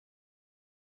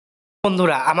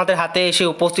বন্ধুরা আমাদের হাতে এসে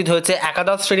উপস্থিত হয়েছে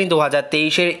একাদশ শ্রেণী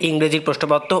 2023-এর ইংরেজির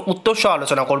প্রশ্নপত্র উত্তর সহ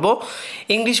আলোচনা করব।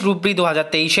 ইংলিশ গ্রুপ বি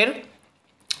 2023-এর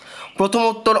প্রথম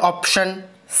উত্তর অপশান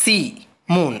সি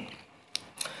মুন।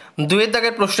 দুয়ের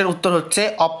দাগের প্রশ্নের উত্তর হচ্ছে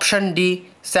অপশান ডি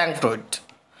স্যাংক্রয়েড।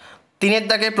 তিনের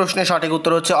দাগের প্রশ্নের সঠিক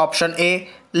উত্তর হচ্ছে অপশান এ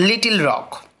লিটিল রক।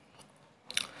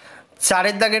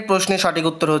 চারের দাগের প্রশ্নের সঠিক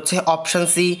উত্তর হচ্ছে option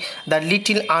C the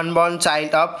little unborn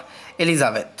child of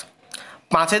Elizabeth.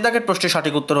 পাঁচের দাগের প্রশ্নের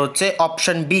সঠিক উত্তর হচ্ছে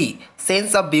option B sense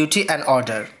of beauty and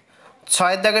order.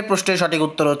 ছয়ের দাগের প্রশ্নের সঠিক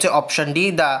উত্তর হচ্ছে option D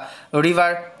the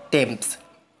river Thames.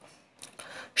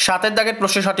 সাতের দাগের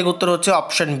প্রশ্নের সঠিক উত্তর হচ্ছে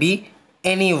অপশান বি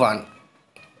এনি ওয়ান,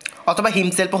 অথবা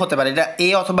হিমসেলফও হতে পারে। এটা এ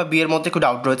অথবা বি এর মধ্যে একটু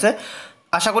ডাউট রয়েছে,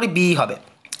 আশা করি বি হবে।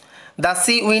 The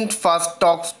sea wind first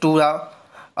Tux to the,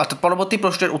 অর্থাৎ পরবর্তী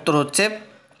প্রশ্নের উত্তর হচ্ছে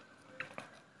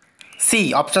সি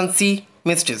অপশান সি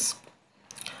মিস্ট্রেস।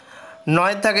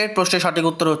 নয়ের দাগের প্রশ্নের সঠিক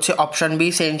উত্তর হচ্ছে অপশান বি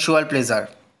সেন্সুয়াল প্লেজার।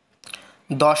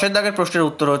 দশের দাগের প্রশ্নের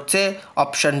উত্তর হচ্ছে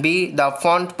option B the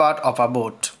front part of a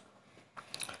boat.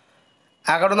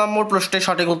 11 নম্বর প্রশ্নের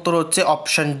সঠিক উত্তর হচ্ছে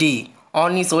option D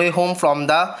on his way home from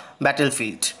the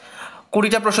battlefield.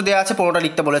 20টা প্রশ্ন দেওয়া আছে, 15টা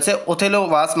লিখতে বলেছে। ওথেলো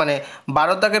ওয়াস মানে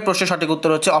 12 দাগের প্রশ্নের সঠিক উত্তর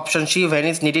হচ্ছে option C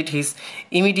Venice needed his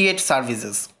immediate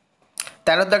services.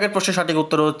 13 দাগের প্রশ্নের সঠিক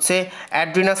উত্তর হচ্ছে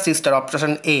অ্যাড্রিনাস সিস্টার,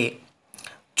 অপশান এ।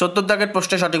 14 দাগের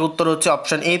প্রশ্নের সঠিক উত্তর হচ্ছে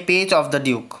option A page of the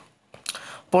Duke.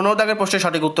 15 দাগের প্রশ্নের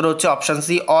সঠিক উত্তর হচ্ছে option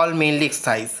C all mainly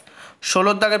exercise.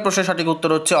 16 দাগের প্রশ্নের সঠিক উত্তর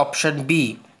হচ্ছে অপশান বি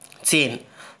চেন।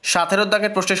 17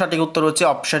 দাগের প্রশ্নের সঠিক উত্তর হচ্ছে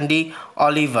অপশান ডি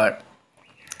অলিভার।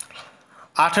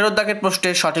 18 দাগের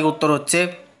প্রশ্নের সঠিক উত্তর হচ্ছে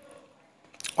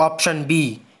অপশান বি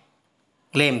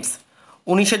গ্লেমস।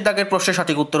 19 দাগের প্রশ্নের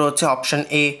সঠিক উত্তর হচ্ছে অপশান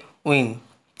এ উইন।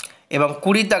 এবং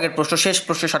 20 দাগের প্রশ্ন, শেষ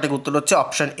প্রশ্নের সঠিক উত্তর হচ্ছে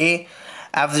option A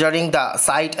অ্যাবজার্ভিং the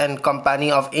site and company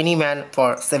of any man for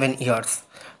 7 years.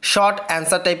 Short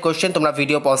answer type question, তোমরা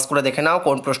ভিডিও পজ করে দেখে নাও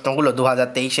কোন প্রশ্নগুলো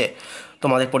 2023-এ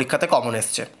তোমাদের পরীক্ষাতে কমন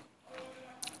এসছে।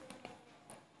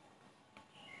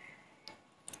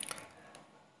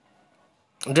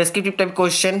 Descriptive type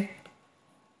question.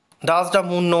 Does the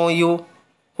moon know you?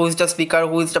 Who is the speaker?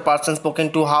 Who is the person spoken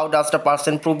to? How does the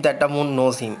person prove that the moon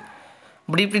knows him?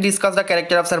 Briefly discuss the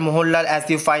character of Sir Mohanlal as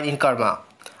you find in Karma.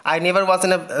 I never was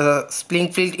in a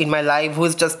Springfield in my life. Who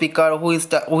is the speaker?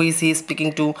 Who is he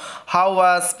speaking to? How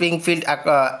was Springfield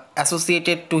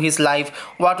associated to his life?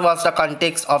 What was the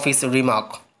context of his remark?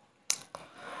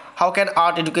 How can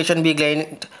art education be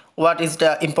gained? What is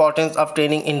the importance of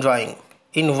training in drawing?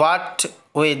 In what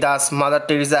way does Mother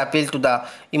Teresa appeal to the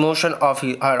emotion of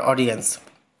her audience?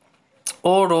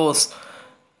 Oh rose,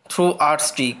 through art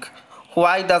streak,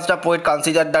 why does the poet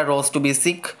consider the rose to be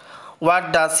sick? What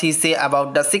does he say about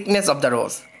the sickness of the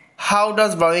rose? How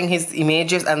does drawing his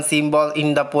images and symbols in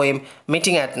the poem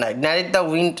Meeting at Night narrate the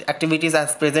wind activities as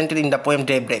presented in the poem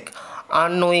Daybreak?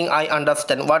 Unknowing I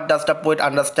understand. What does the poet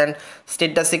understand?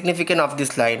 State the significance of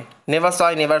this line. Never saw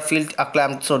I never felt a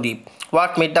clamp so deep.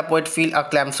 What made the poet feel a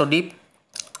clamp so deep?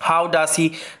 How does he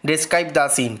describe the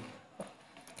scene?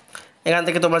 এখান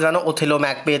থেকে তোমরা জানো Othello,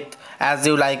 Macbeth, as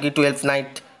you like it, 12th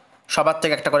night, সবার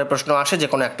থেকে একটা করে প্রশ্ন আসে, যে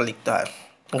কোনো একটা লিখতে হয়।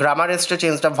 গ্রামার এসছে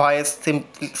change the voice,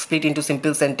 split into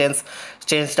simple sentence,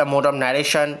 change the mode of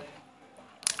narration,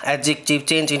 adjective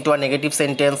change into a negative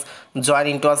sentence, join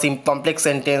into a complex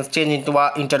sentence, change into a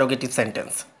interrogative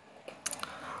sentence.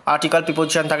 Article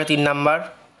preposition থাকে 3 number.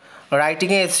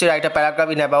 রাইটিংয়ে এসছে write a paragraph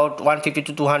in about 150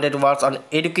 to 200 words on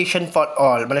education for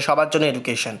all, মানে সবার জন্য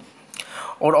education.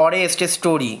 ওর অরে এসছে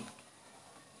story.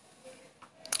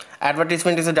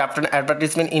 Advertisement is a drafted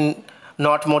advertisement in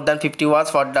not more than 50 words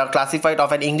for the classified of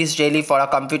an English daily for a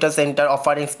computer center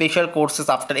offering special courses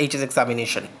after HS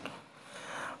examination.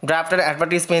 Drafted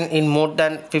advertisement in more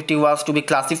than 50 words to be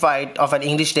classified of an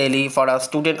English daily for a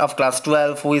student of class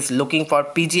 12 who is looking for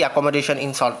PG accommodation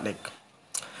in Salt Lake.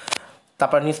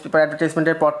 তারপর newspaper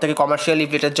অ্যাডভার্টাইজমেন্টের পর থেকে commercial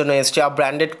লিফলেটের জন্য এসছে আ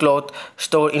branded cloth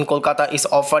store in Kolkata is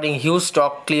offering huge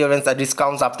stock clearance at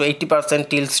discounts up to 80%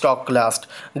 till stock last,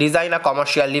 design a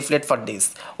commercial leaflet for this.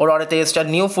 ওর অরেতে এসছে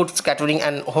new foods catering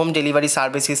and home delivery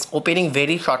service is opening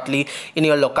very shortly in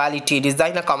your locality,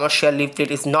 design a commercial leaflet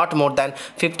is not more than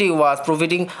 50 words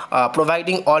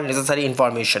providing all necessary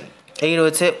information. এই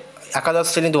রয়েছে একাদশ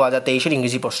শ্রেণী 2023-এর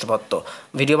ইংরেজি প্রশ্নপত্র।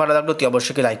 Video ভালো লাগলে অতি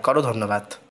অবশ্যই লাইক করো। ধন্যবাদ।